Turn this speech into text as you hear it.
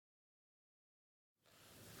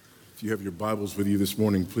If you have your Bibles with you this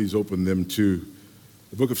morning, please open them to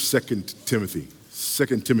the book of 2 Timothy.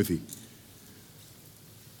 2 Timothy,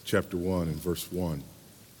 chapter 1 and verse 1.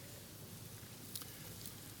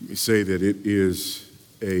 Let me say that it is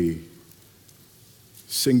a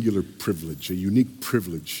singular privilege, a unique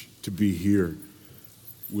privilege to be here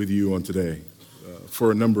with you on today for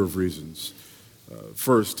a number of reasons.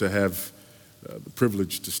 First, to have the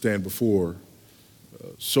privilege to stand before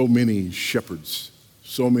so many shepherds,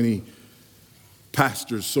 so many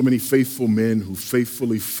pastors, so many faithful men who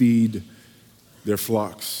faithfully feed their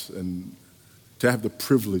flocks, and to have the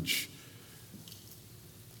privilege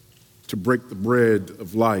to break the bread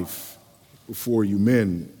of life before you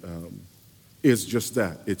men is just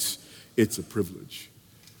that. It's a privilege.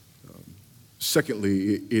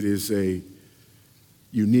 Secondly, it is a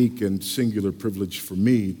unique and singular privilege for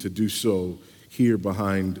me to do so here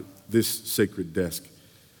behind this sacred desk.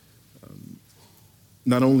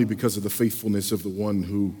 Not only because of the faithfulness of the one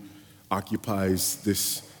who occupies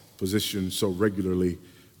this position so regularly,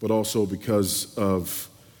 but also because of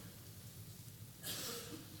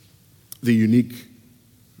the unique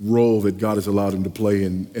role that God has allowed him to play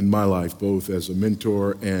in my life, both as a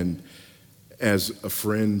mentor and as a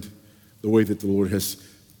friend, the way that the Lord has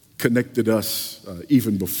connected us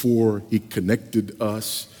even before he connected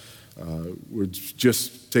us. We're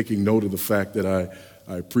just taking note of the fact that I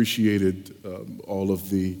appreciated all of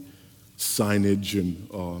the signage and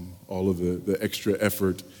all of the extra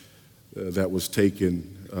effort that was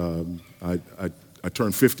taken. I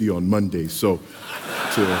turned 50 on Monday, so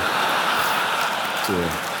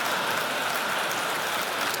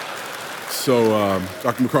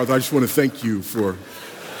Dr. MacArthur, I just want to thank you for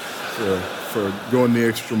going the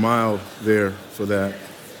extra mile there for that.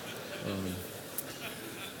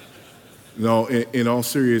 No, in all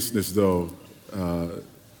seriousness, though,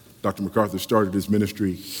 Dr. MacArthur started his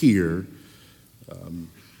ministry here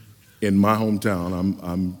in my hometown.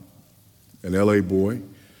 I'm an LA boy,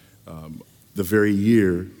 the very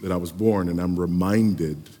year that I was born, and I'm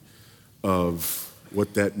reminded of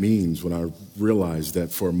what that means when I realized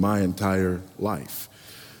that for my entire life,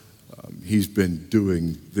 he's been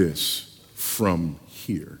doing this from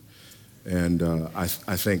here. And I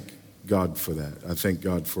thank God for that. I thank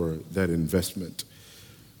God for that investment.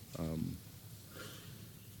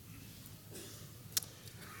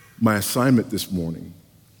 My assignment this morning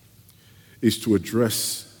is to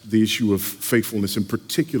address the issue of faithfulness, and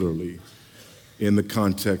particularly in the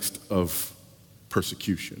context of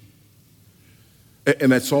persecution.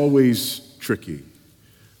 And that's always tricky.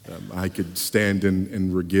 I could stand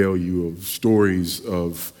and regale you of stories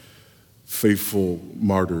of faithful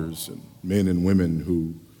martyrs and men and women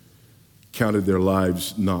who counted their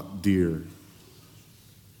lives not dear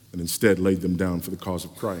and instead laid them down for the cause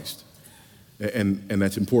of Christ. And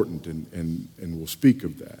that's important, and we'll speak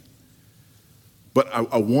of that. But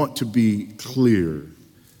I want to be clear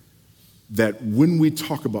that when we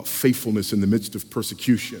talk about faithfulness in the midst of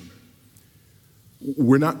persecution,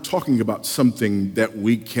 we're not talking about something that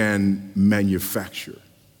we can manufacture.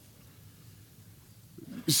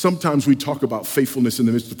 Sometimes we talk about faithfulness in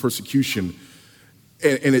the midst of persecution,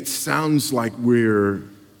 and it sounds like we're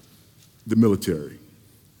the military.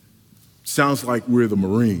 Sounds like we're the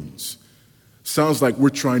Marines. Sounds like we're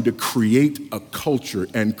trying to create a culture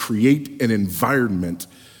and create an environment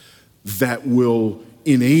that will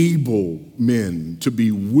enable men to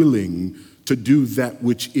be willing to do that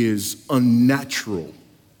which is unnatural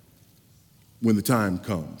when the time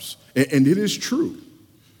comes. And it is true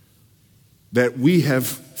that we have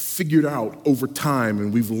figured out over time,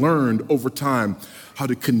 and we've learned over time, how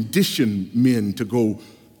to condition men to go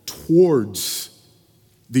towards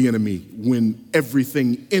the enemy when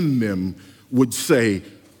everything in them would say,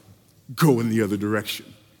 go in the other direction.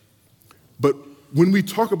 But when we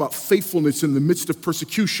talk about faithfulness in the midst of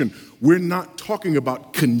persecution, we're not talking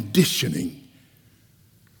about conditioning.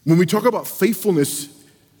 When we talk about faithfulness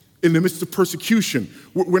in the midst of persecution,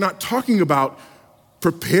 we're not talking about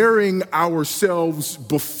preparing ourselves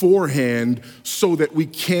beforehand so that we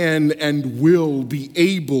can and will be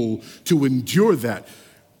able to endure that.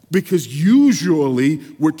 Because usually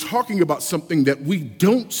we're talking about something that we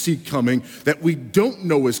don't see coming, that we don't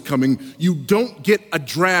know is coming. You don't get a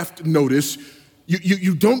draft notice.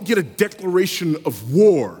 You don't get a declaration of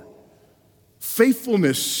war.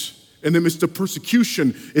 Faithfulness in the midst of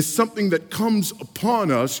persecution is something that comes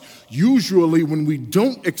upon us, usually when we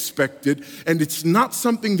don't expect it, and it's not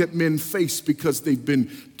something that men face because they've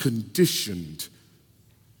been conditioned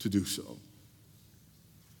to do so.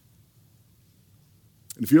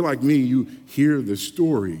 And if you're like me, you hear the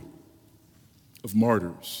story of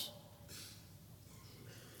martyrs.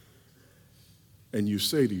 and you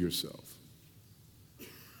say to yourself,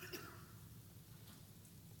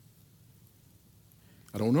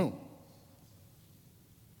 I don't know.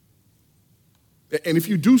 And if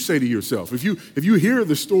you do say to yourself, if you hear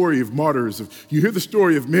the story of martyrs, if you hear the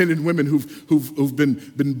story of men and women who've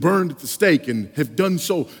been burned at the stake and have done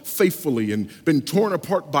so faithfully and been torn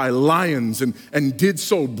apart by lions and did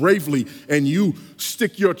so bravely, and you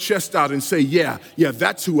stick your chest out and say, yeah,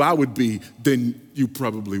 that's who I would be, then you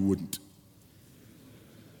probably wouldn't.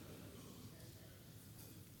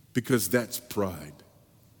 Because that's pride.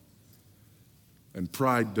 And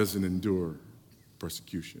pride doesn't endure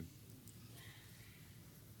persecution.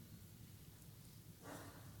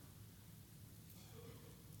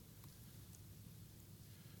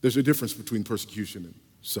 There's a difference between persecution and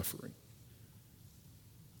suffering.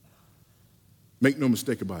 Make no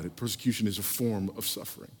mistake about it, persecution is a form of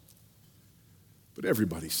suffering. But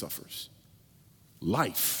everybody suffers.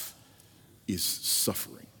 Life is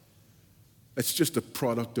suffering. That's just a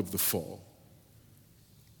product of the fall.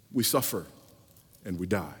 We suffer and we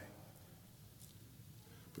die.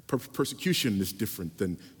 But persecution is different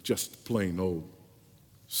than just plain old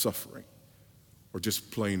suffering or just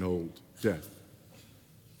plain old death.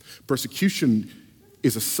 Persecution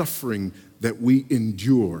is a suffering that we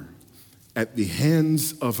endure at the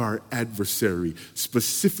hands of our adversary,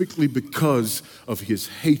 specifically because of his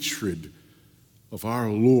hatred of our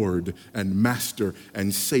Lord and Master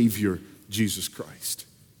and Savior, Jesus Christ.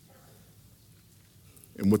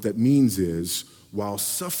 And what that means is, while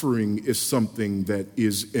suffering is something that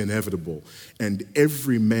is inevitable and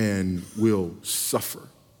every man will suffer,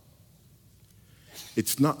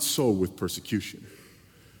 it's not so with persecution.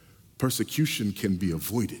 Persecution can be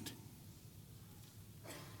avoided.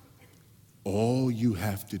 All you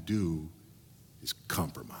have to do is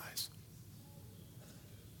compromise.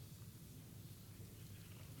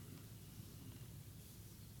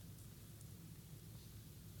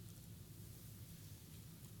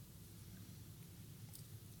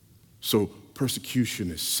 So persecution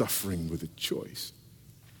is suffering with a choice.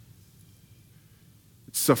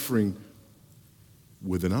 It's suffering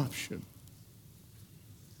with an option.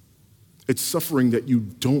 It's suffering that you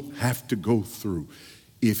don't have to go through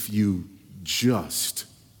if you just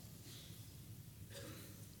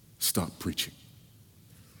stop preaching.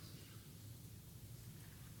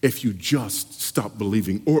 If you just stop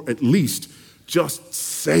believing, or at least just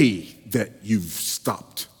say that you've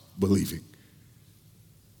stopped believing.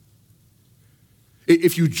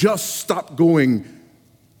 If you just stop going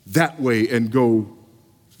that way and go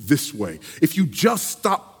this way. If you just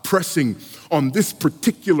stop pressing on this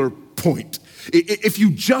particular point. If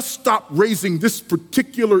you just stop raising this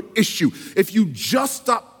particular issue. If you just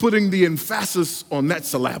stop putting the emphasis on that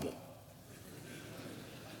syllable.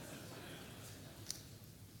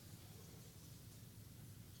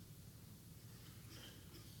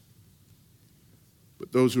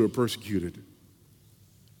 But those who are persecuted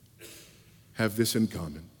have this in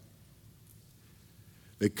common.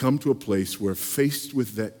 They come to a place where, faced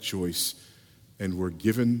with that choice and were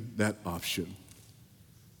given that option,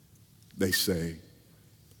 they say,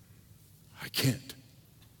 I can't.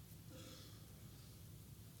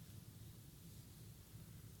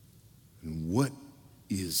 And what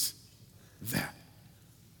is that?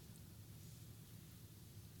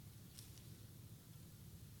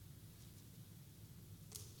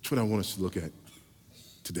 That's what I want us to look at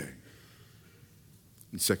today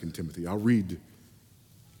in 2 Timothy. I'll read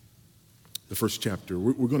the first chapter.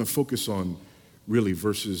 We're going to focus on really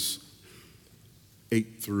verses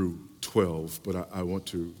 8 through 12, but I want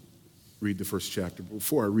to read the first chapter.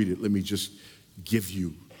 Before I read it, let me just give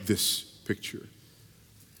you this picture.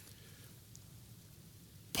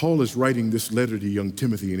 Paul is writing this letter to young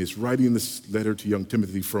Timothy, and he's writing this letter to young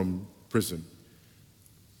Timothy from prison.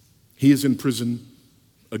 He is in prison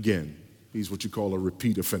again. He's what you call a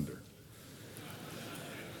repeat offender.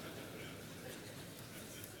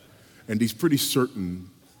 And he's pretty certain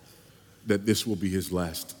that this will be his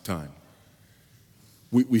last time.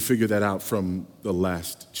 We figure that out from the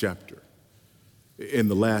last chapter. In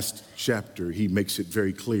the last chapter, he makes it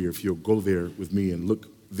very clear, if you'll go there with me and look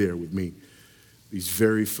there with me, these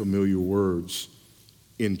very familiar words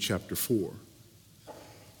in chapter 4,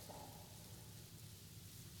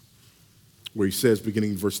 where he says,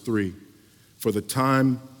 beginning in verse 3, for the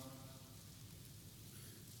time,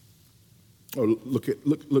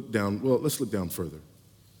 look down, well, let's look down further.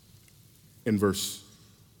 In verse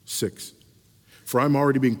 6, for I'm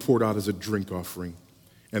already being poured out as a drink offering,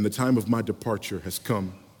 and the time of my departure has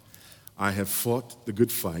come. I have fought the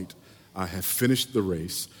good fight. I have finished the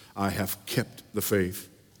race. I have kept the faith.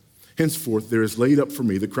 Henceforth, there is laid up for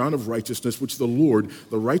me the crown of righteousness, which the Lord,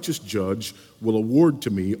 the righteous judge, will award to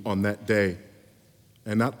me on that day.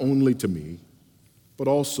 And not only to me, but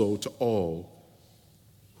also to all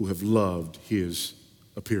who have loved his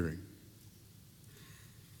appearing.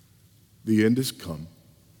 The end has come.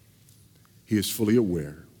 He is fully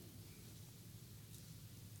aware.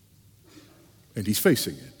 And he's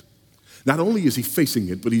facing it. Not only is he facing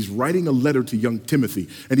it, but he's writing a letter to young Timothy.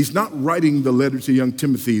 And he's not writing the letter to young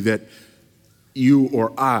Timothy that you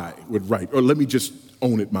or I would write. Or let me just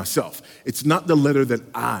own it myself. It's not the letter that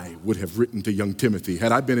I would have written to young Timothy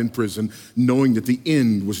had I been in prison knowing that the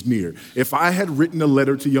end was near. If I had written a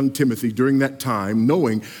letter to young Timothy during that time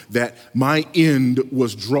knowing that my end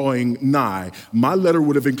was drawing nigh, my letter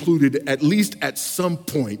would have included, at least at some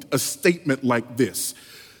point, a statement like this.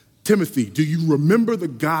 Timothy, do you remember the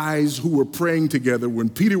guys who were praying together when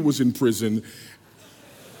Peter was in prison?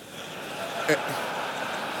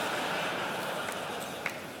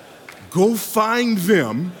 Go find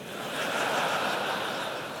them.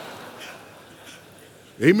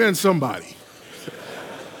 Amen, somebody.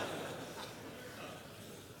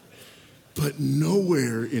 But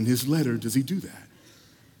nowhere in his letter does he do that.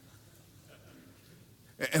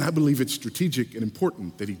 And I believe it's strategic and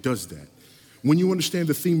important that he does that. When you understand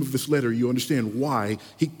the theme of this letter, you understand why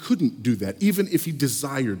he couldn't do that, even if he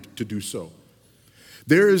desired to do so.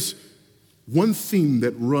 There is one theme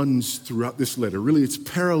that runs throughout this letter. Really, it's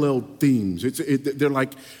parallel themes. They're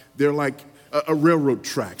like a railroad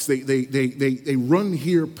tracks. They run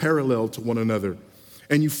here parallel to one another.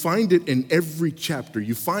 And you find it in every chapter.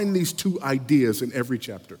 You find these two ideas in every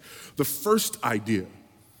chapter. The first idea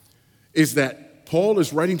is that Paul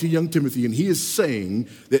is writing to young Timothy, and he is saying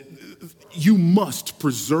that you must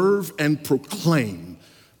preserve and proclaim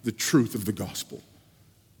the truth of the gospel.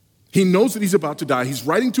 He knows that he's about to die. He's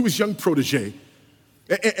writing to his young protege.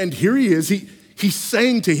 And here he is. He's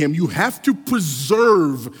saying to him, you have to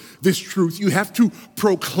preserve this truth. You have to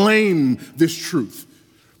proclaim this truth.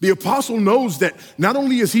 The apostle knows that not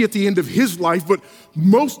only is he at the end of his life, but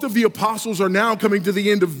most of the apostles are now coming to the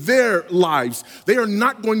end of their lives. They are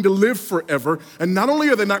not going to live forever. And not only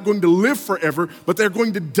are they not going to live forever, but they're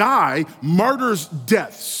going to die martyrs'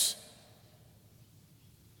 deaths.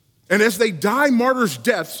 And as they die martyrs'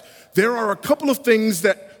 deaths, there are a couple of things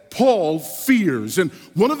that Paul fears. And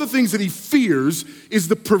one of the things that he fears is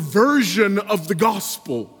the perversion of the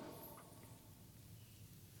gospel.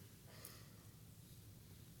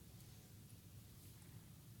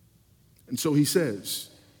 And so he says,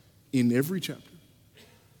 in every chapter,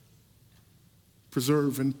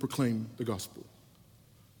 preserve and proclaim the gospel.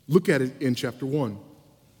 Look at it in chapter 1,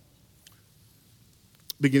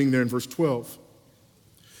 beginning there in verse 12.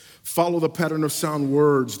 Follow the pattern of sound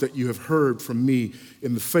words that you have heard from me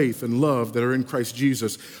in the faith and love that are in Christ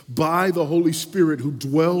Jesus. By the Holy Spirit who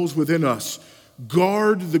dwells within us,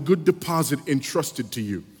 guard the good deposit entrusted to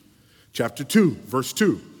you. Chapter 2, verse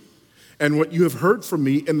 2. And what you have heard from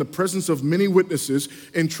me in the presence of many witnesses,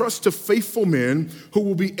 entrust to faithful men who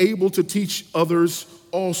will be able to teach others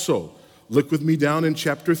also. Look with me down in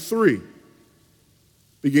chapter 3,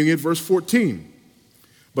 beginning at verse 14.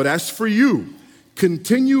 But as for you,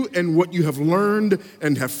 continue in what you have learned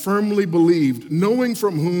and have firmly believed, knowing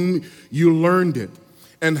from whom you learned it,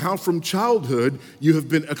 and how from childhood you have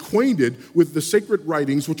been acquainted with the sacred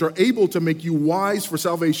writings which are able to make you wise for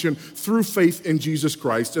salvation through faith in Jesus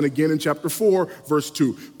Christ. And again in chapter 4, verse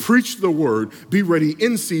 2, preach the word, be ready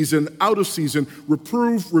in season, out of season,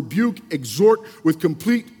 reprove, rebuke, exhort with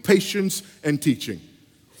complete patience and teaching.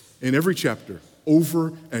 In every chapter,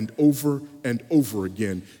 over and over and over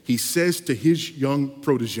again, he says to his young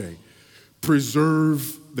protege,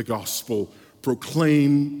 preserve the gospel,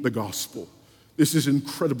 proclaim the gospel. This is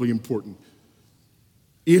incredibly important.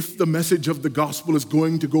 If the message of the gospel is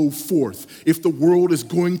going to go forth, if the world is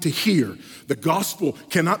going to hear, the gospel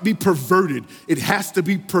cannot be perverted. It has to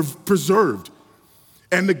be preserved.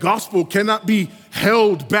 And the gospel cannot be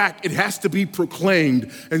held back. It has to be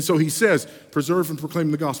proclaimed. And so he says, preserve and proclaim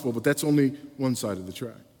the gospel, but that's only one side of the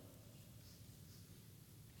track.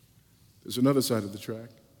 There's another side of the track.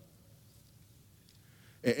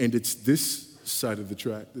 And it's this side of the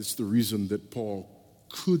track that's the reason that Paul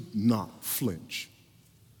could not flinch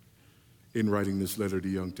in writing this letter to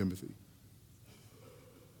young Timothy.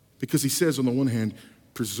 Because he says, on the one hand,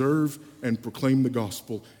 preserve and proclaim the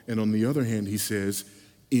gospel, and on the other hand, he says,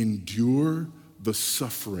 endure the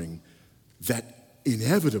suffering that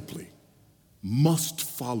inevitably must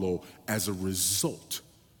follow as a result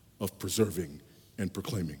of preserving and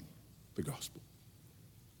proclaiming the gospel.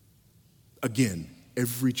 Again,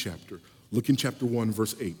 every chapter. Look in chapter 1,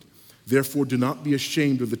 verse 8. Therefore, do not be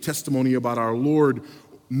ashamed of the testimony about our Lord,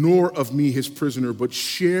 nor of me, his prisoner, but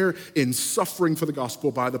share in suffering for the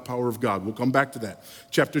gospel by the power of God. We'll come back to that.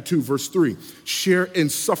 Chapter 2, verse 3. Share in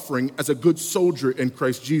suffering as a good soldier in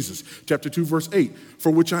Christ Jesus. Chapter 2, verse 8.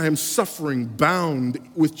 For which I am suffering, bound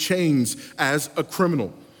with chains as a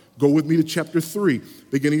criminal. Go with me to chapter 3,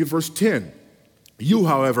 beginning at verse 10. You,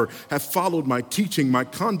 however, have followed my teaching, my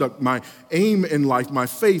conduct, my aim in life, my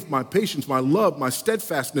faith, my patience, my love, my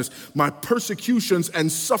steadfastness, my persecutions and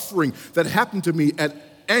suffering that happened to me at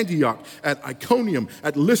Antioch, at Iconium,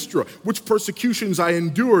 at Lystra, which persecutions I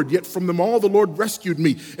endured, yet from them all the Lord rescued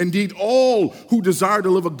me. Indeed, all who desire to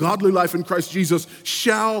live a godly life in Christ Jesus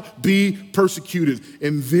shall be persecuted.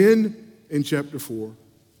 And then in chapter 4,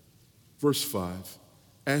 verse 5,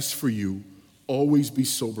 as for you, always be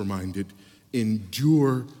sober-minded,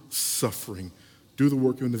 endure suffering, do the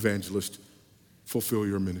work of an evangelist, fulfill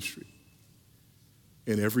your ministry.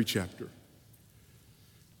 In every chapter,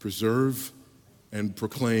 preserve and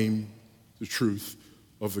proclaim the truth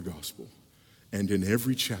of the gospel. And in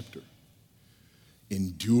every chapter,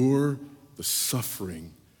 endure the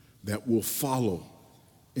suffering that will follow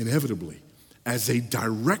inevitably as a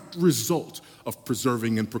direct result of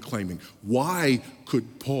preserving and proclaiming. Why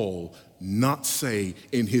could Paul not say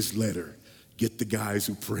in his letter, get the guys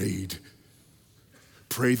who prayed,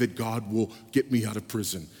 pray that God will get me out of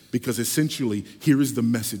prison? Because essentially, here is the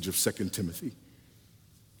message of 2 Timothy.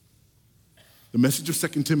 The message of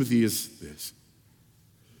 2 Timothy is this.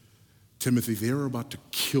 Timothy, they're about to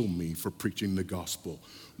kill me for preaching the gospel.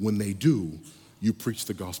 When they do, you preach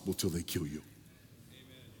the gospel till they kill you.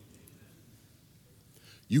 Amen.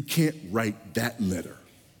 You can't write that letter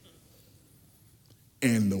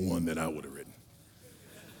and the one that I would have written.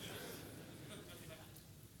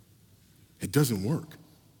 It doesn't work.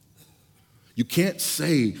 You can't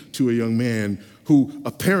say to a young man who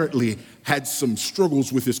apparently had some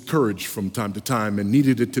struggles with his courage from time to time and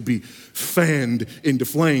needed it to be fanned into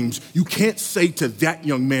flames. You can't say to that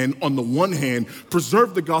young man, on the one hand,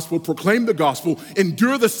 preserve the gospel, proclaim the gospel,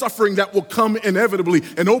 endure the suffering that will come inevitably,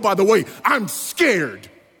 and oh, by the way, I'm scared.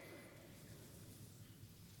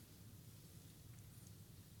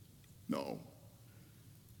 No.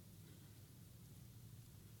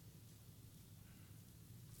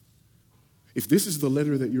 If this is the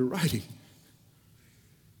letter that you're writing,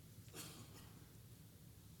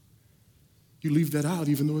 you leave that out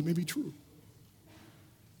even though it may be true.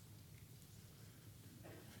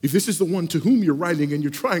 If this is the one to whom you're writing and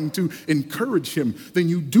you're trying to encourage him, then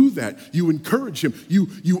you do that. You encourage him. You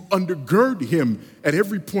undergird him at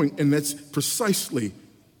every point, and that's precisely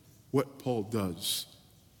what Paul does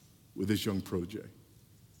with his young protege.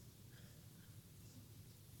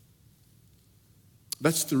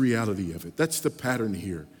 That's the reality of it. That's the pattern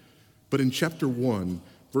here. But in chapter 1,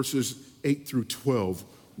 verses 8 through 12,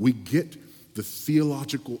 we get the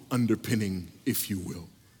theological underpinning, if you will,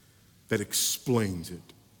 that explains it.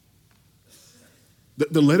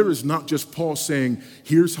 The letter is not just Paul saying,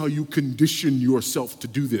 here's how you condition yourself to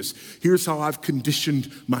do this. Here's how I've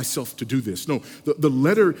conditioned myself to do this. No, the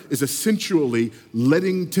letter is essentially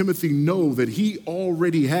letting Timothy know that he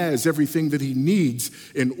already has everything that he needs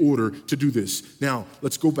in order to do this. Now,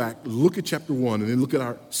 let's go back, look at chapter 1, and then look at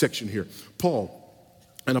our section here. Paul,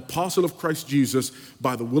 an apostle of Christ Jesus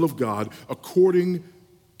by the will of God, according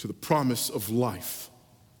to the promise of life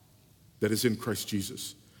that is in Christ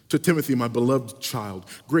Jesus. To Timothy, my beloved child,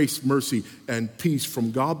 grace, mercy, and peace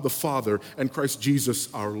from God the Father and Christ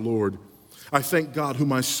Jesus our Lord. I thank God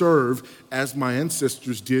whom I serve as my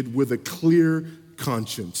ancestors did with a clear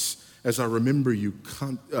conscience as I remember you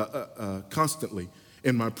constantly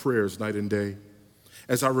in my prayers night and day.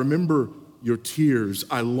 As I remember your tears,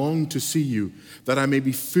 I long to see you, that I may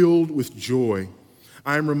be filled with joy.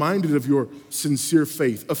 I am reminded of your sincere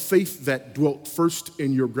faith, a faith that dwelt first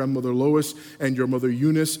in your grandmother Lois and your mother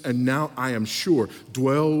Eunice, and now I am sure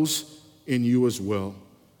dwells in you as well.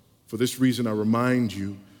 For this reason, I remind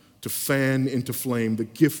you to fan into flame the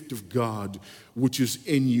gift of God which is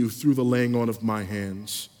in you through the laying on of my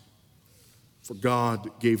hands. For God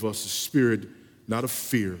gave us a spirit not of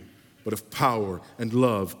fear, but of power and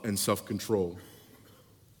love and self-control.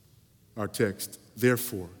 Our text,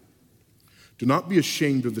 therefore, do not be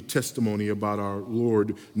ashamed of the testimony about our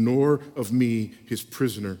Lord, nor of me, his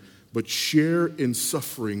prisoner, but share in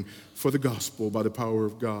suffering for the gospel by the power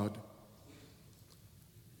of God,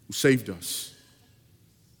 who saved us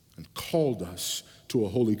and called us to a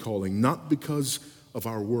holy calling, not because of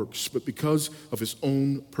our works, but because of his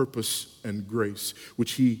own purpose and grace,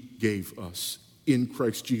 which he gave us in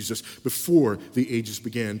Christ Jesus before the ages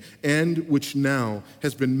began, and which now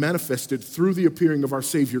has been manifested through the appearing of our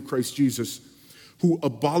Savior Christ Jesus, who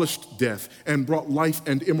abolished death and brought life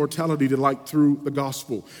and immortality to light through the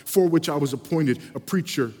gospel, for which I was appointed a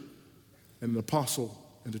preacher and an apostle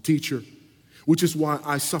and a teacher, which is why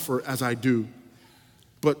I suffer as I do.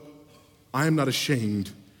 But I am not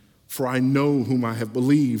ashamed, for I know whom I have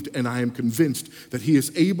believed, and I am convinced that he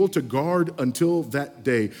is able to guard until that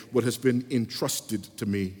day what has been entrusted to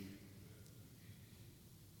me.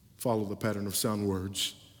 Follow the pattern of sound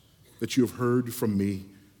words that you have heard from me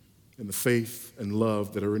in the faith and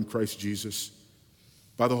love that are in Christ Jesus.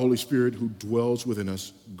 By the Holy Spirit who dwells within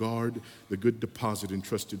us, guard the good deposit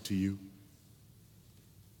entrusted to you.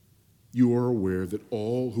 You are aware that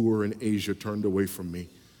all who are in Asia turned away from me,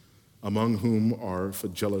 among whom are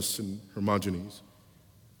Phygellus and Hermogenes.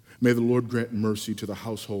 May the Lord grant mercy to the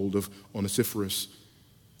household of Onesiphorus,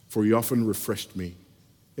 for he often refreshed me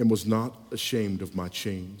and was not ashamed of my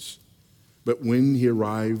chains. But when he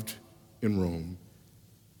arrived in Rome,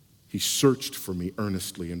 he searched for me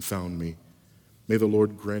earnestly and found me. May the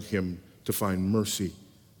Lord grant him to find mercy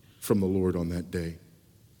from the Lord on that day.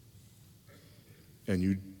 And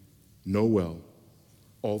you know well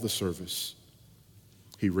all the service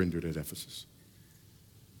he rendered at Ephesus.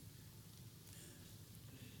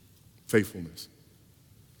 Faithfulness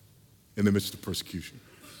in the midst of persecution.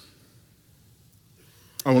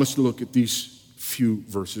 I want us to look at these few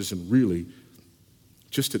verses and really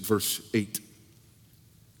just at verse 8.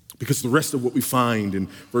 Because the rest of what we find in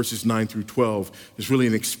verses 9 through 12 is really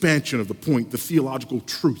an expansion of the point, the theological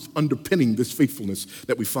truth underpinning this faithfulness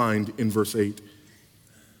that we find in verse 8.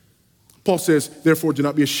 Paul says, therefore, do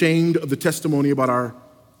not be ashamed of the testimony about our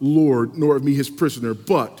Lord, nor of me his prisoner,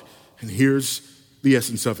 but, and here's the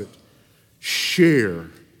essence of it, share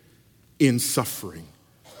in suffering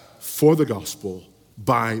for the gospel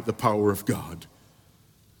by the power of God.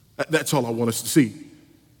 That's all I want us to see.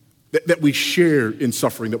 That we share in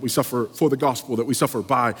suffering, that we suffer for the gospel, that we suffer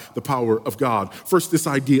by the power of God. First, this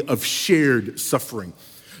idea of shared suffering.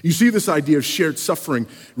 You see this idea of shared suffering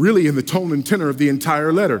really in the tone and tenor of the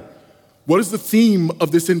entire letter. What is the theme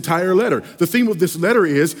of this entire letter? The theme of this letter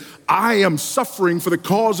is, I am suffering for the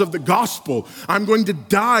cause of the gospel. I'm going to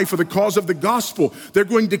die for the cause of the gospel. They're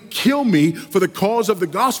going to kill me for the cause of the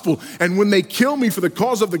gospel. And when they kill me for the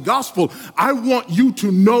cause of the gospel, I want you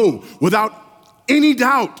to know without any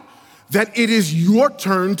doubt that it is your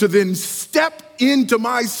turn to then step into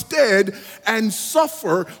my stead and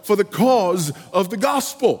suffer for the cause of the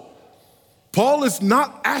gospel. Paul is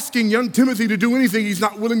not asking young Timothy to do anything he's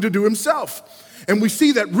not willing to do himself. And we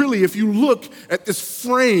see that really if you look at this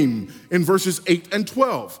frame in verses 8 and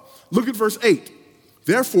 12. Look at verse 8.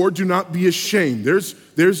 Therefore, do not be ashamed. There's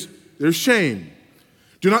shame.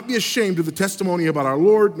 Do not be ashamed of the testimony about our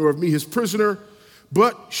Lord, nor of me his prisoner,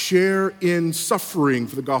 but share in suffering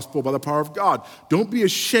for the gospel by the power of God. Don't be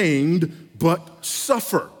ashamed, but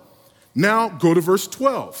suffer. Now go to verse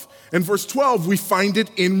 12. In verse 12, we find it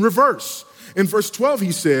in reverse. In verse 12,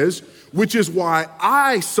 he says, which is why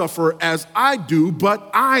I suffer as I do,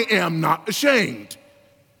 but I am not ashamed.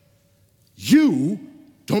 You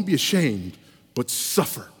don't be ashamed, but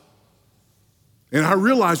suffer. And I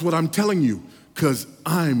realize what I'm telling you because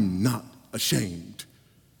I'm not ashamed.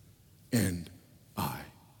 And I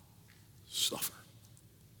suffer.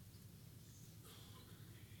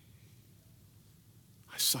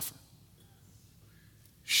 I suffer.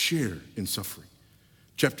 Share in suffering.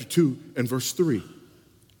 Chapter 2 and verse 3.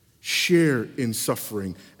 Share in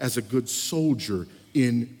suffering as a good soldier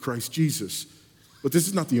in Christ Jesus. But this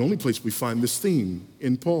is not the only place we find this theme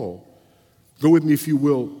in Paul. Go with me, if you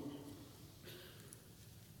will,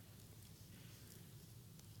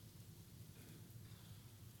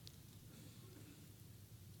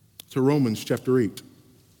 to Romans chapter 8.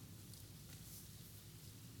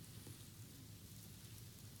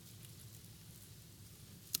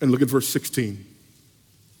 And look at verse 16.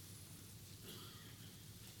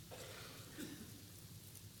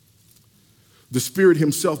 The Spirit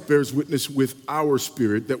himself bears witness with our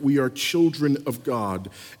spirit that we are children of God.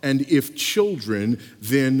 And if children,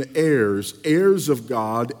 then heirs, heirs of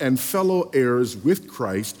God and fellow heirs with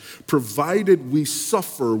Christ, provided we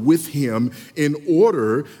suffer with him in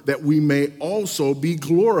order that we may also be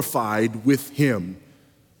glorified with him.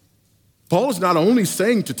 Paul is not only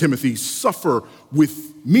saying to Timothy, suffer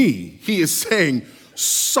with me. He is saying,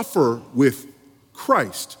 suffer with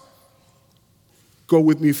Christ. Go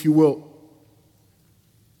with me, if you will,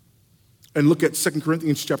 and look at 2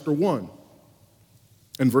 Corinthians chapter 1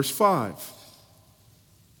 and verse 5.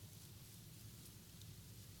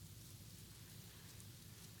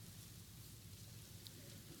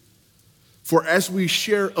 For as we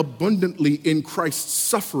share abundantly in Christ's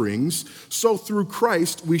sufferings, so through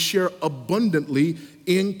Christ we share abundantly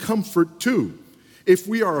in comfort too. If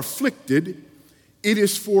we are afflicted, it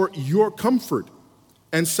is for your comfort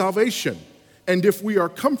and salvation. And if we are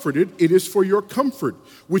comforted, it is for your comfort,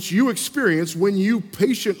 which you experience when you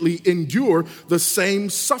patiently endure the same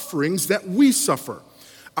sufferings that we suffer.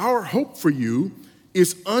 Our hope for you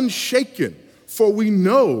is unshaken. For we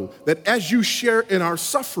know that as you share in our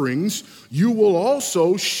sufferings, you will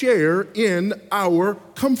also share in our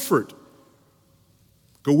comfort.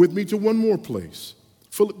 Go with me to one more place.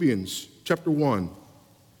 Philippians chapter 1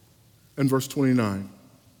 and verse 29.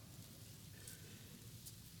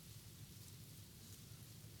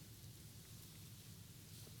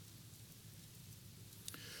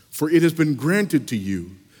 For it has been granted to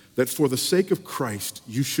you that for the sake of Christ,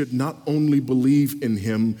 you should not only believe in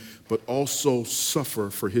him, but also suffer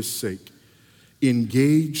for his sake,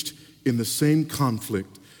 engaged in the same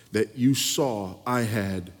conflict that you saw I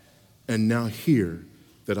had, and now hear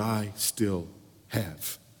that I still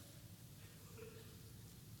have.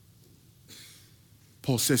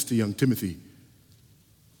 Paul says to young Timothy,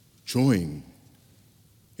 join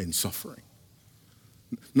in suffering.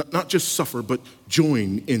 Not just suffer, but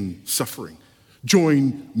join in suffering.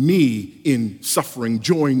 Join me in suffering.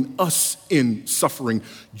 Join us in suffering.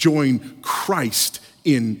 Join Christ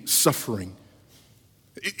in suffering.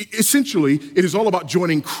 Essentially, it is all about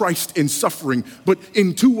joining Christ in suffering, but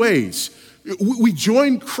in two ways. We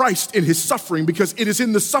join Christ in his suffering because it is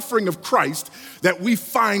in the suffering of Christ that we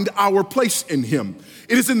find our place in him.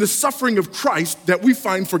 It is in the suffering of Christ that we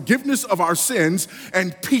find forgiveness of our sins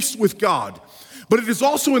and peace with God. But it is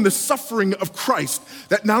also in the suffering of Christ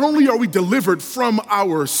that not only are we delivered from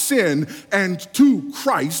our sin and to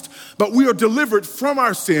Christ, but we are delivered from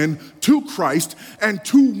our sin to Christ and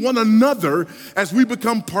to one another as we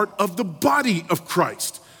become part of the body of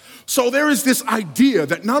Christ. So there is this idea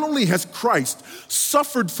that not only has Christ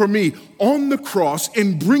suffered for me on the cross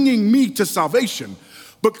in bringing me to salvation,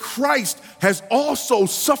 but Christ has also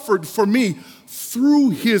suffered for me through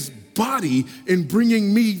his body in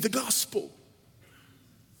bringing me the gospel.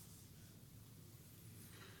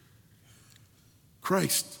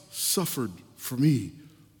 Christ suffered for me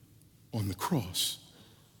on the cross.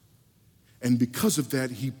 And because of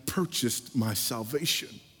that, he purchased my salvation.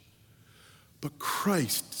 But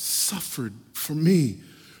Christ suffered for me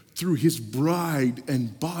through his bride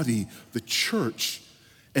and body, the church,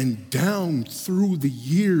 and down through the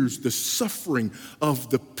years, the suffering of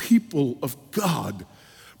the people of God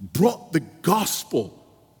brought the gospel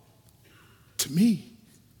to me.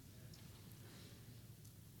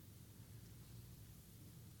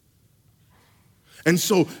 And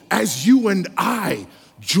so as you and I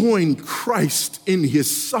join Christ in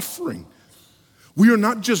his suffering, we are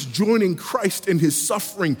not just joining Christ in his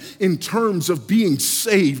suffering in terms of being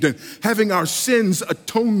saved and having our sins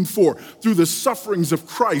atoned for through the sufferings of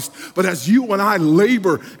Christ, but as you and I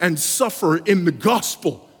labor and suffer in the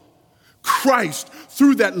gospel, Christ,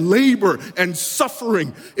 through that labor and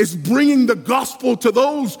suffering, is bringing the gospel to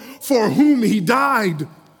those for whom he died,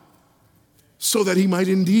 so that he might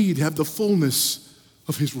indeed have the fullness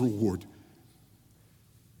of his reward.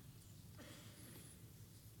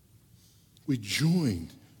 We join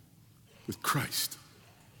with Christ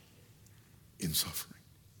in suffering.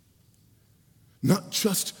 Not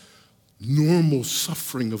just normal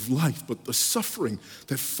suffering of life, but the suffering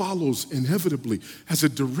that follows inevitably as a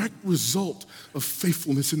direct result of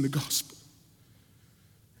faithfulness in the gospel.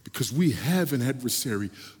 Because we have an adversary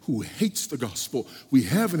who hates the gospel. We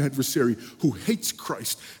have an adversary who hates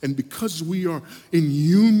Christ. And because we are in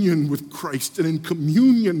union with Christ and in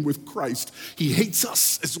communion with Christ, he hates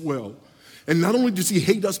us as well. And not only does he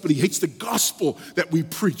hate us, but he hates the gospel that we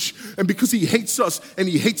preach. And because he hates us and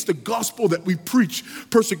he hates the gospel that we preach,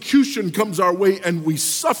 persecution comes our way and we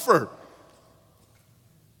suffer.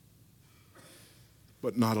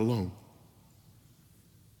 But not alone.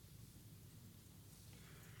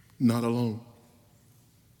 Not alone.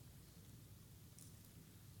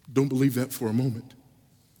 Don't believe that for a moment.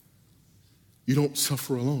 You don't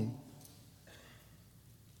suffer alone.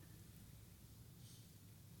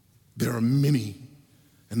 There are many,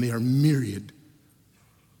 and they are myriad,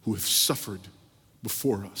 who have suffered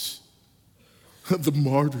before us. The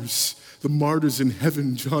martyrs in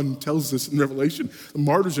heaven, John tells us in Revelation, the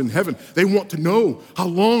martyrs in heaven, they want to know how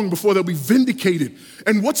long before they'll be vindicated.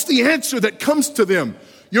 And what's the answer that comes to them?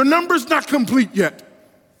 Your number's not complete yet.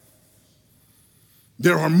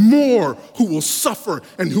 There are more who will suffer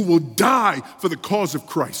and who will die for the cause of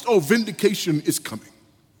Christ. Oh, vindication is coming.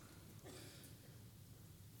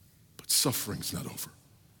 But suffering's not over.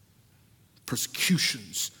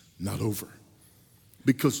 persecution's not over,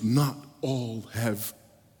 because not all have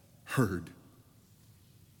heard.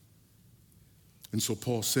 And so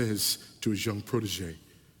Paul says to his young protege,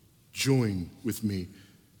 join with me.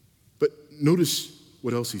 But notice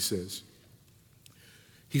what else he says.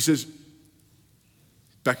 He says,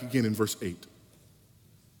 back again in verse 8,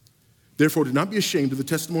 therefore do not be ashamed of the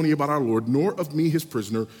testimony about our Lord, nor of me his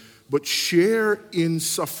prisoner, but share in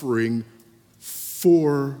suffering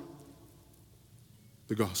for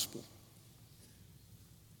the gospel.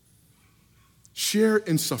 Share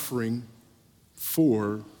in suffering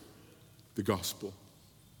for the gospel.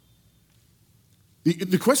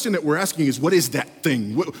 The question that we're asking is, what is that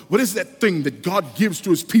thing? What is that thing that God gives to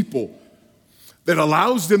his people that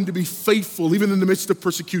allows them to be faithful even in the midst of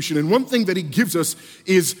persecution? And one thing that he gives us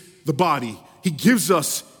is the body. He gives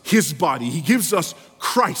us his body. He gives us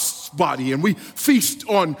Christ's body, and we feast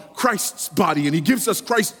on Christ's body, and he gives us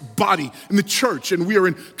Christ's body in the church, and we are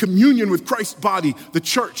in communion with Christ's body, the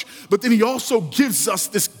church. But then he also gives us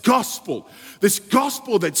this gospel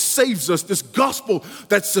that saves us, this gospel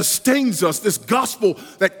that sustains us, this gospel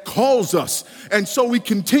that calls us. And so we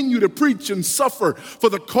continue to preach and suffer for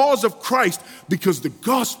the cause of Christ, because the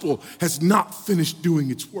gospel has not finished doing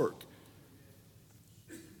its work.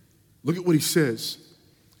 Look at what he says.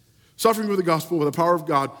 Suffering for the gospel with the power of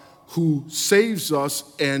God, who saves us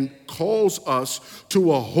and calls us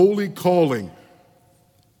to a holy calling.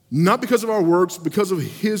 Not because of our works, because of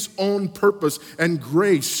his own purpose and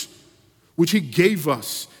grace, which he gave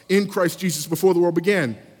us in Christ Jesus before the world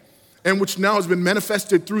began, and which now has been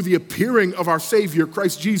manifested through the appearing of our Savior,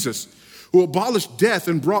 Christ Jesus, who abolished death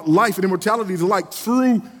and brought life and immortality to light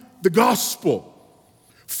through the gospel,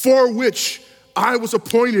 for which I was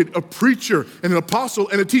appointed a preacher and an apostle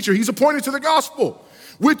and a teacher. He's appointed to the gospel,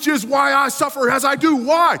 which is why I suffer as I do.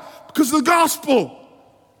 Why? Because of the gospel.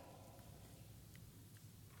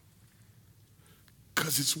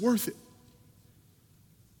 Because it's worth it.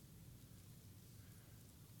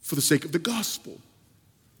 For the sake of the gospel.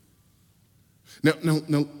 Now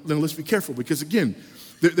let's be careful, because again,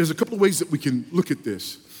 there's a couple of ways that we can look at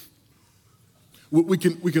this. We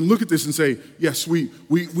can look at this and say, yes, we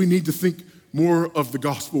need to think more of the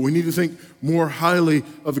gospel. We need to think more highly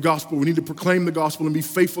of the gospel. We need to proclaim the gospel and be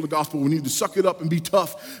faithful to the gospel. We need to suck it up and be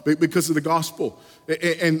tough because of the gospel.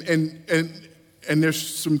 And there's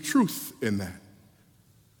some truth in that.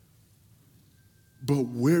 But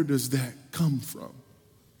where does that come from?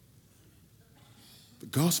 The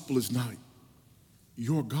gospel is not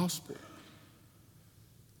your gospel.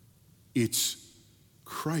 It's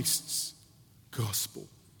Christ's gospel.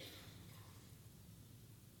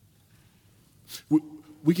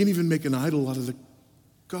 We can even make an idol out of the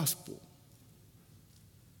gospel.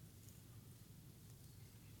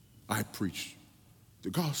 I preach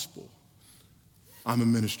the gospel. I'm a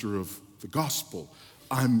minister of the gospel.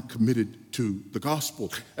 I'm committed to the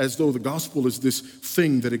gospel, as though the gospel is this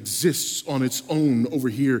thing that exists on its own over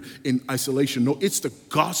here in isolation. No, it's the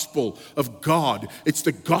gospel of God. It's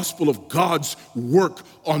the gospel of God's work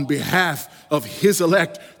on behalf of his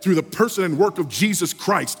elect through the person and work of Jesus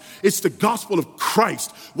Christ. It's the gospel of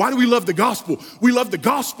Christ. Why do we love the gospel? We love the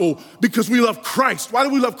gospel because we love Christ. Why do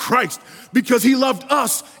we love Christ? Because he loved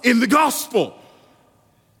us in the gospel.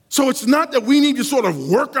 So it's not that we need to sort of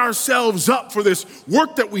work ourselves up for this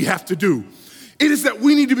work that we have to do. It is that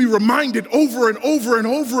we need to be reminded over and over and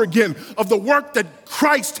over again of the work that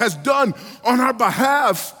Christ has done on our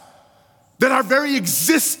behalf, that our very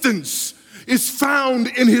existence is found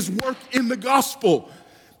in his work in the gospel.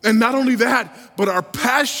 And not only that, but our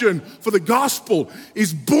passion for the gospel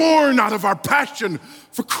is born out of our passion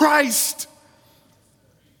for Christ.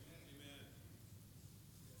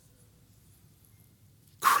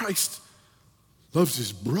 Christ loves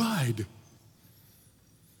his bride.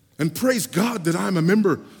 And praise God that I'm a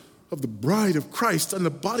member of the bride of Christ and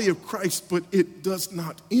the body of Christ, but it does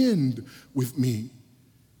not end with me.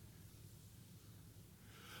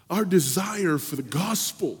 Our desire for the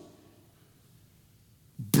gospel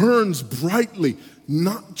burns brightly,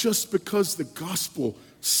 not just because the gospel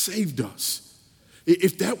saved us.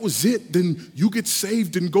 If that was it, then you get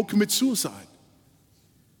saved and go commit suicide.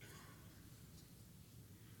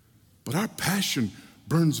 But our passion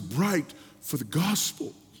burns bright for the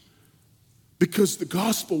gospel, because the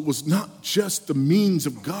gospel was not just the means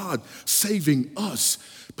of God saving us,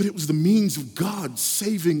 but it was the means of God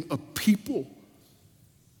saving a people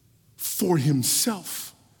for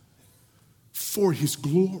himself, for his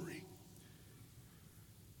glory.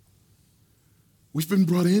 We've been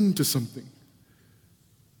brought into something.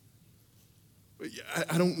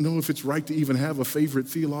 I don't know if it's right to even have a favorite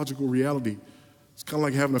theological reality. It's kind of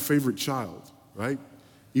like having a favorite child, right?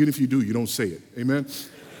 Even if you do, you don't say it. Amen?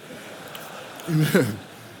 Amen.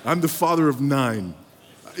 I'm the father of 9.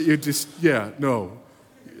 No.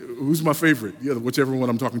 Who's my favorite? Yeah, whichever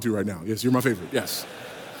one I'm talking to right now. Yes, you're my favorite. Yes.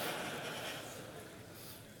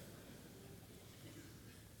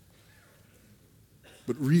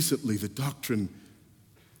 But recently, the doctrine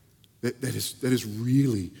that has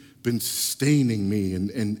really been sustaining me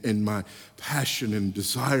and my passion and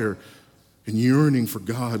desire and yearning for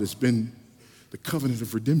God has been the covenant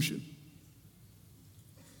of redemption.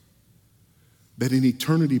 That in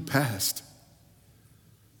eternity past,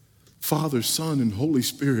 Father, Son, and Holy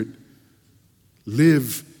Spirit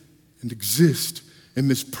live and exist in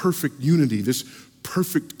this perfect unity, this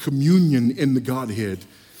perfect communion in the Godhead,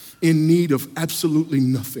 in need of absolutely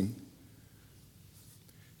nothing.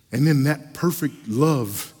 And then that perfect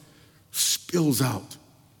love spills out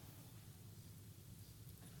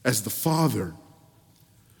as the Father,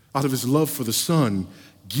 out of his love for the Son,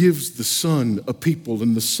 gives the Son a people,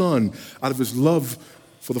 and the Son, out of his love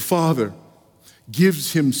for the Father,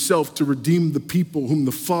 gives himself to redeem the people whom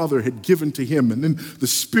the Father had given to him. And then the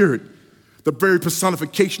Spirit, the very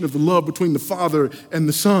personification of the love between the Father and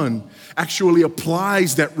the Son, actually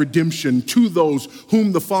applies that redemption to those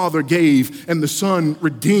whom the Father gave and the Son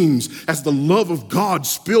redeems as the love of God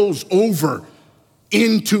spills over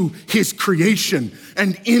into his creation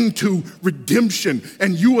and into redemption.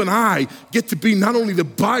 And you and I get to be not only the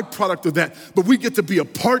byproduct of that, but we get to be a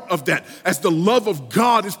part of that as the love of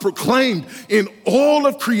God is proclaimed in all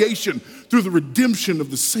of creation through the redemption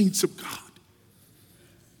of the saints of God.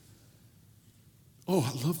 Oh,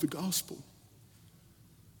 I love the gospel.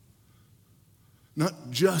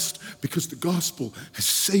 Not just because the gospel has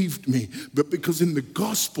saved me, but because in the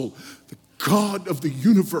gospel, the God of the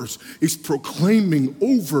universe is proclaiming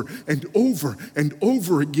over and over and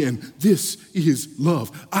over again, this is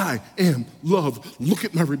love. I am love. Look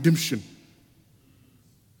at my redemption.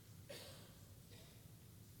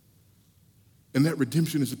 And that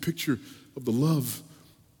redemption is a picture of the love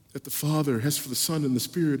that the Father has for the Son and the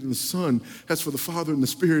Spirit, and the Son has for the Father and the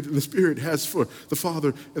Spirit has for the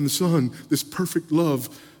Father and the Son, this perfect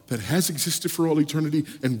love that has existed for all eternity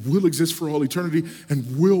and will exist for all eternity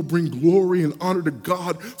and will bring glory and honor to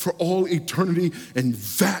God for all eternity. And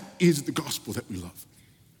that is the gospel that we love.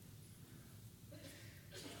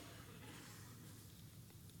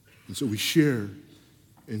 And so we share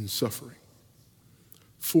in suffering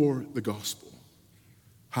for the gospel.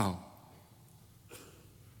 How?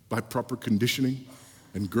 By proper conditioning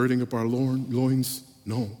and girding up our loins?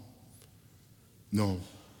 No.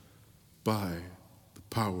 By the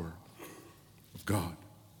power of God.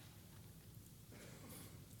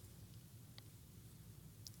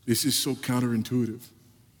 This is so counterintuitive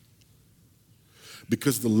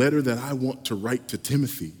because the letter that I want to write to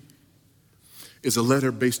Timothy is a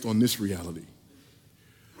letter based on this reality.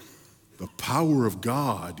 The power of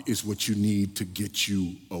God is what you need to get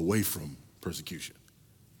you away from persecution.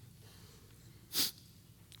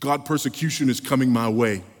 God, persecution is coming my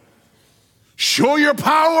way. Show your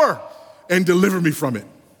power and deliver me from it.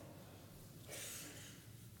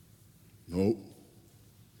 No.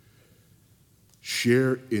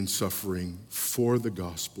 Share in suffering for the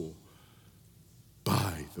gospel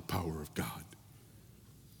by the power of God.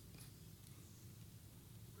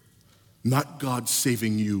 Not God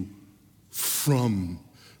saving you from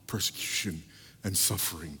persecution and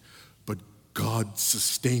suffering, but God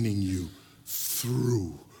sustaining you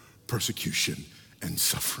through persecution and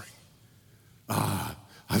suffering.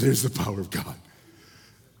 There's the power of God.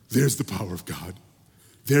 There's the power of God.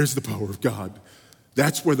 There's the power of God.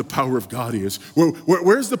 That's where the power of God is.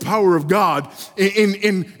 Where's the power of God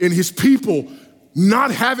in his people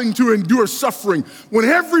not having to endure suffering when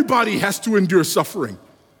everybody has to endure suffering?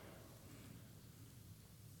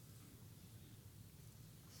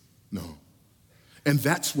 No. And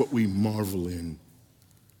that's what we marvel in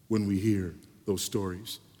when we hear those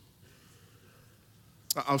stories.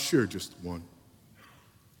 I'll share just one.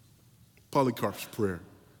 Polycarp's prayer.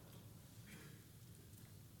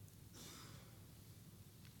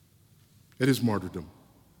 At his martyrdom.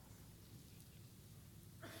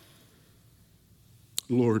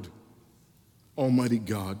 Lord, Almighty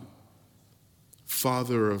God,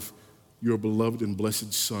 Father of your beloved and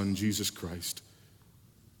blessed Son, Jesus Christ,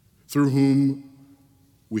 through whom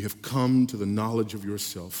we have come to the knowledge of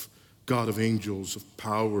yourself, God of angels, of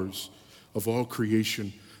powers, of all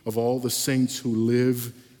creation, of all the saints who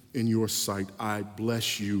live in your sight. I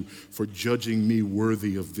bless you for judging me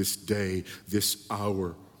worthy of this day, this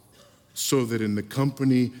hour, so that in the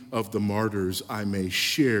company of the martyrs I may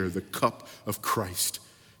share the cup of Christ,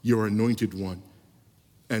 your anointed one,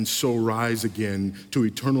 and so rise again to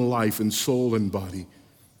eternal life in soul and body,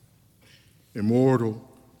 immortal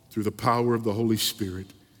through the power of the Holy Spirit.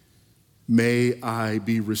 May I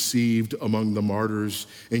be received among the martyrs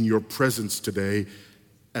in your presence today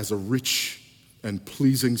as a rich and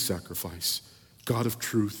pleasing sacrifice. God of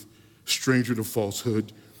truth, stranger to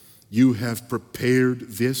falsehood, you have prepared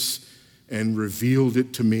this and revealed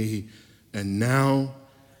it to me, and now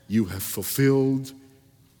you have fulfilled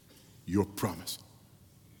your promise.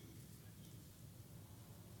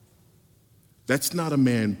 That's not a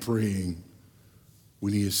man praying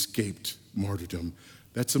when he escaped martyrdom.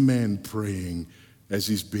 That's a man praying as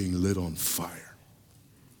he's being lit on fire.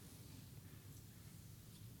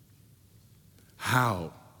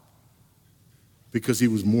 How? Because he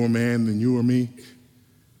was more man than you or me?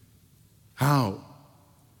 How?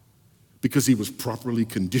 Because he was properly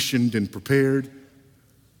conditioned and prepared?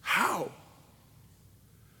 How?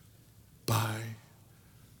 By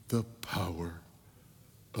the power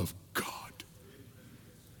of God.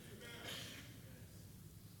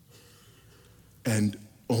 And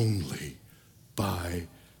only by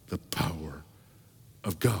the power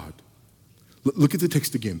of God. Look at the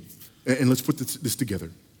text again, and let's put this together.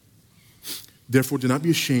 Therefore, do not be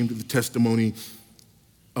ashamed of the testimony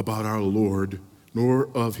about our Lord, nor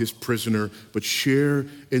of his prisoner, but share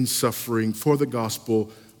in suffering for the gospel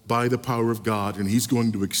by the power of God. And he's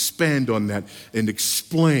going to expand on that and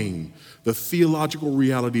explain the theological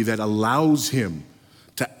reality that allows him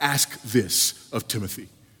to ask this of Timothy.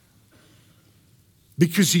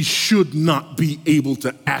 Because he should not be able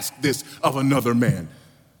to ask this of another man.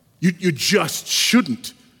 You just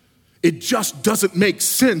shouldn't. It just doesn't make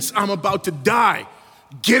sense. I'm about to die.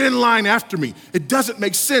 Get in line after me. It doesn't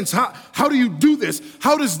make sense. How do you do this?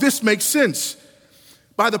 How does this make sense?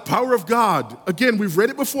 By the power of God. Again, we've read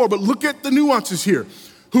it before, but look at the nuances here.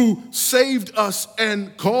 Who saved us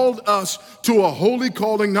and called us to a holy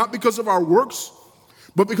calling, not because of our works,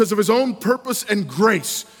 but because of his own purpose and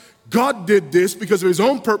grace. God did this because of his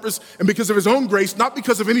own purpose and because of his own grace, not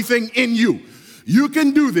because of anything in you. You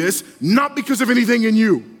can do this not because of anything in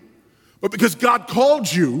you, but because God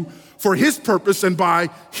called you for his purpose and by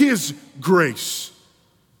his grace,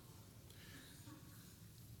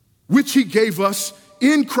 which he gave us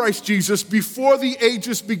in Christ Jesus before the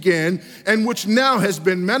ages began, and which now has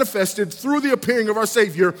been manifested through the appearing of our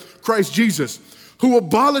Savior, Christ Jesus, who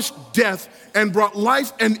abolished death and brought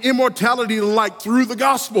life and immortality to light through the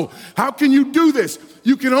gospel. How can you do this?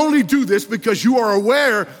 You can only do this because you are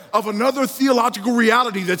aware of another theological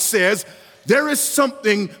reality that says there is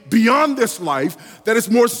something beyond this life that is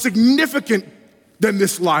more significant than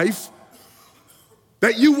this life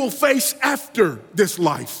that you will face after this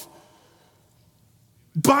life.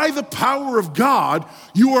 By the power of God,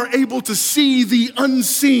 you are able to see the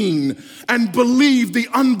unseen and believe the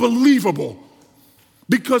unbelievable.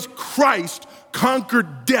 Because Christ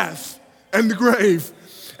conquered death and the grave,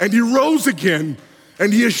 and he rose again,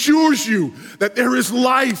 and he assures you that there is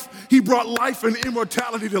life. He brought life and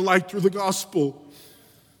immortality to light through the gospel,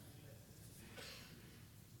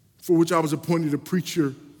 for which I was appointed a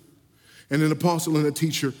preacher and an apostle and a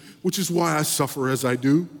teacher, which is why I suffer as I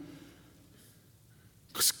do.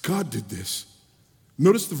 Because God did this.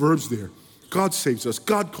 Notice the verbs there. God saves us.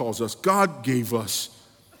 God calls us. God gave us.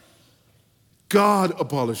 God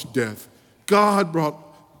abolished death. God brought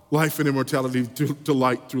life and immortality to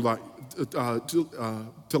light through the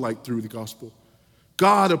gospel.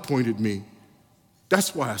 God appointed me.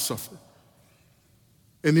 That's why I suffer.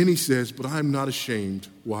 And then he says, but I'm not ashamed.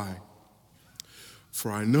 Why?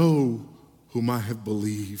 For I know whom I have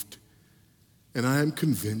believed, and I am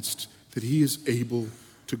convinced that he is able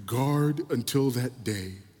to guard until that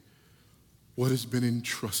day what has been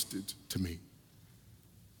entrusted to me.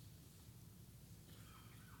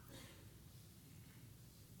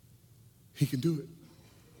 He can do it.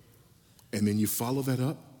 And then you follow that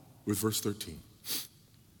up with verse 13.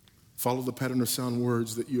 Follow the pattern of sound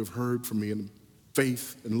words that you have heard from me in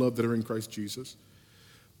faith and love that are in Christ Jesus.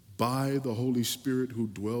 By the Holy Spirit who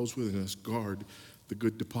dwells within us, guard the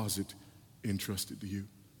good deposit entrusted to you.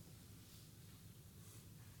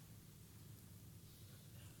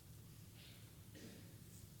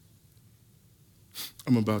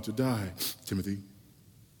 I'm about to die, Timothy.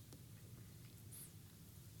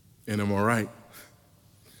 And I'm all right.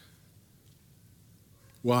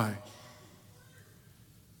 Why?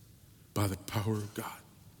 By the power of God.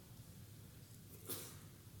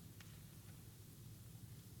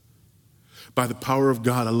 By the power of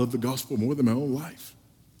God, I love the gospel more than my own life.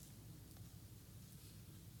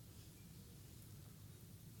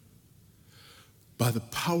 By the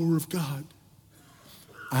power of God,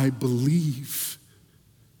 I believe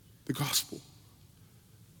the gospel.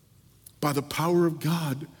 By the power of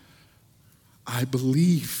God, I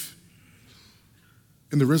believe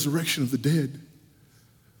in the resurrection of the dead.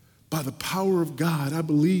 By the power of God, I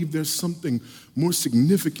believe there's something more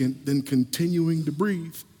significant than continuing to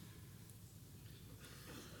breathe.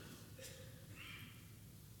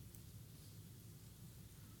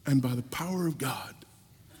 And by the power of God,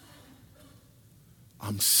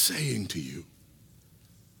 I'm saying to you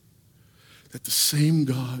that the same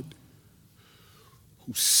God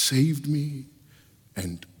who saved me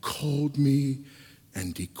and called me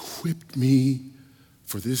and equipped me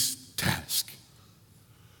for this task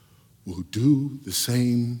will do the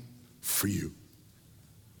same for you.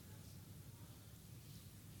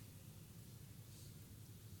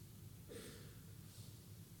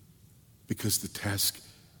 Because the task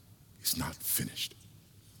is not finished.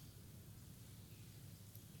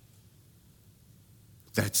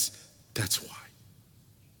 That's why.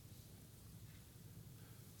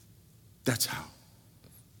 That's how.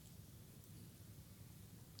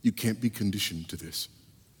 You can't be conditioned to this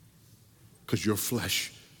because your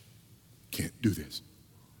flesh can't do this.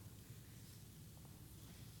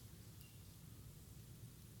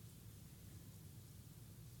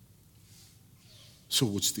 So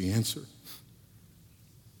what's the answer?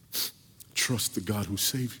 Trust the God who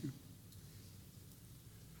saved you.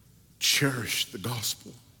 Cherish the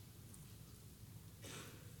gospel.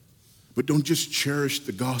 But don't just cherish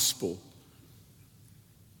the gospel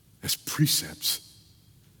as precepts.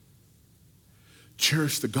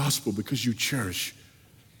 Cherish the gospel because you cherish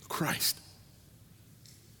Christ.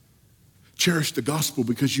 Cherish the gospel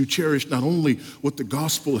because you cherish not only what the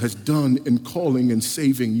gospel has done in calling and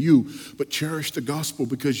saving you, but cherish the gospel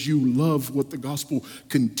because you love what the gospel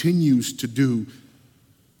continues to do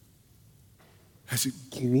as it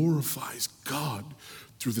glorifies God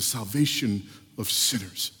through the salvation of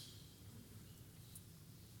sinners.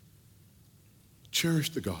 Cherish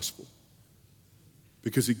the gospel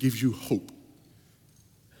because it gives you hope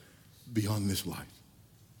beyond this life.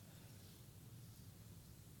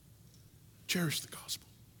 Cherish the gospel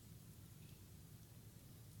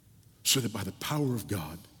so that by the power of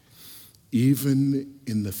God, even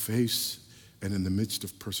in the face and in the midst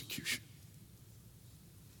of persecution,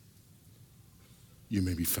 you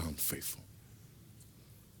may be found faithful.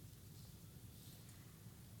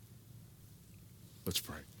 Let's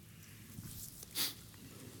pray.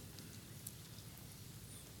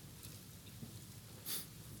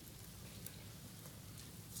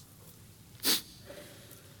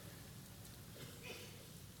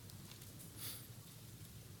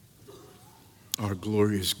 Our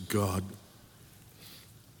glorious God,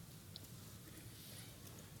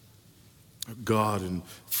 our God and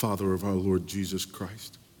Father of our Lord Jesus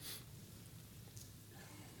Christ,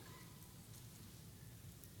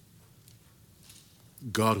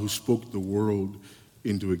 God who spoke the world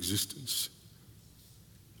into existence,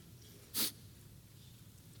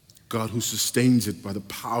 God who sustains it by the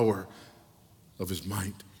power of his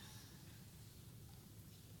might,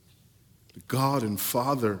 the God and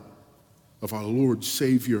Father of our Lord,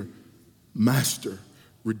 Savior, Master,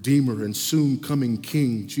 Redeemer, and soon coming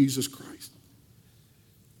King, Jesus Christ.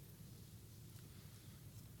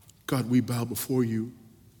 God, we bow before you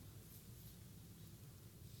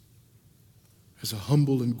as a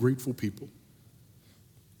humble and grateful people,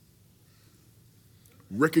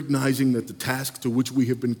 recognizing that the task to which we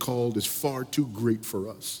have been called is far too great for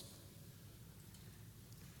us,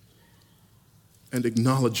 and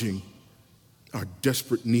acknowledging our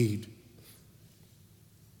desperate need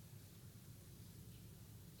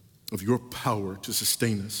of your power to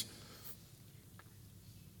sustain us.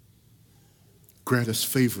 Grant us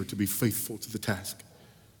favor to be faithful to the task.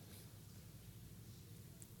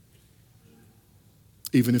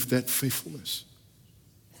 Even if that faithfulness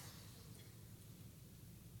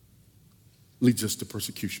leads us to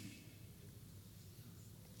persecution.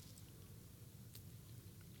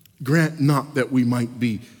 Grant not that we might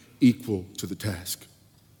be equal to the task,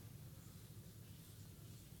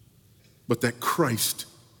 but that Christ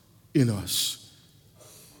in us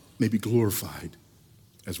may be glorified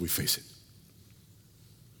as we face it.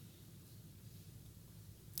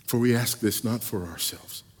 For we ask this not for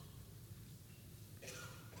ourselves,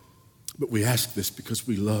 but we ask this because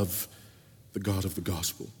we love the God of the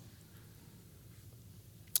gospel,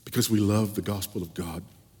 because we love the gospel of God.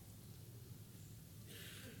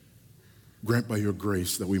 Grant by your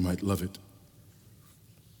grace that we might love it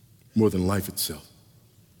more than life itself.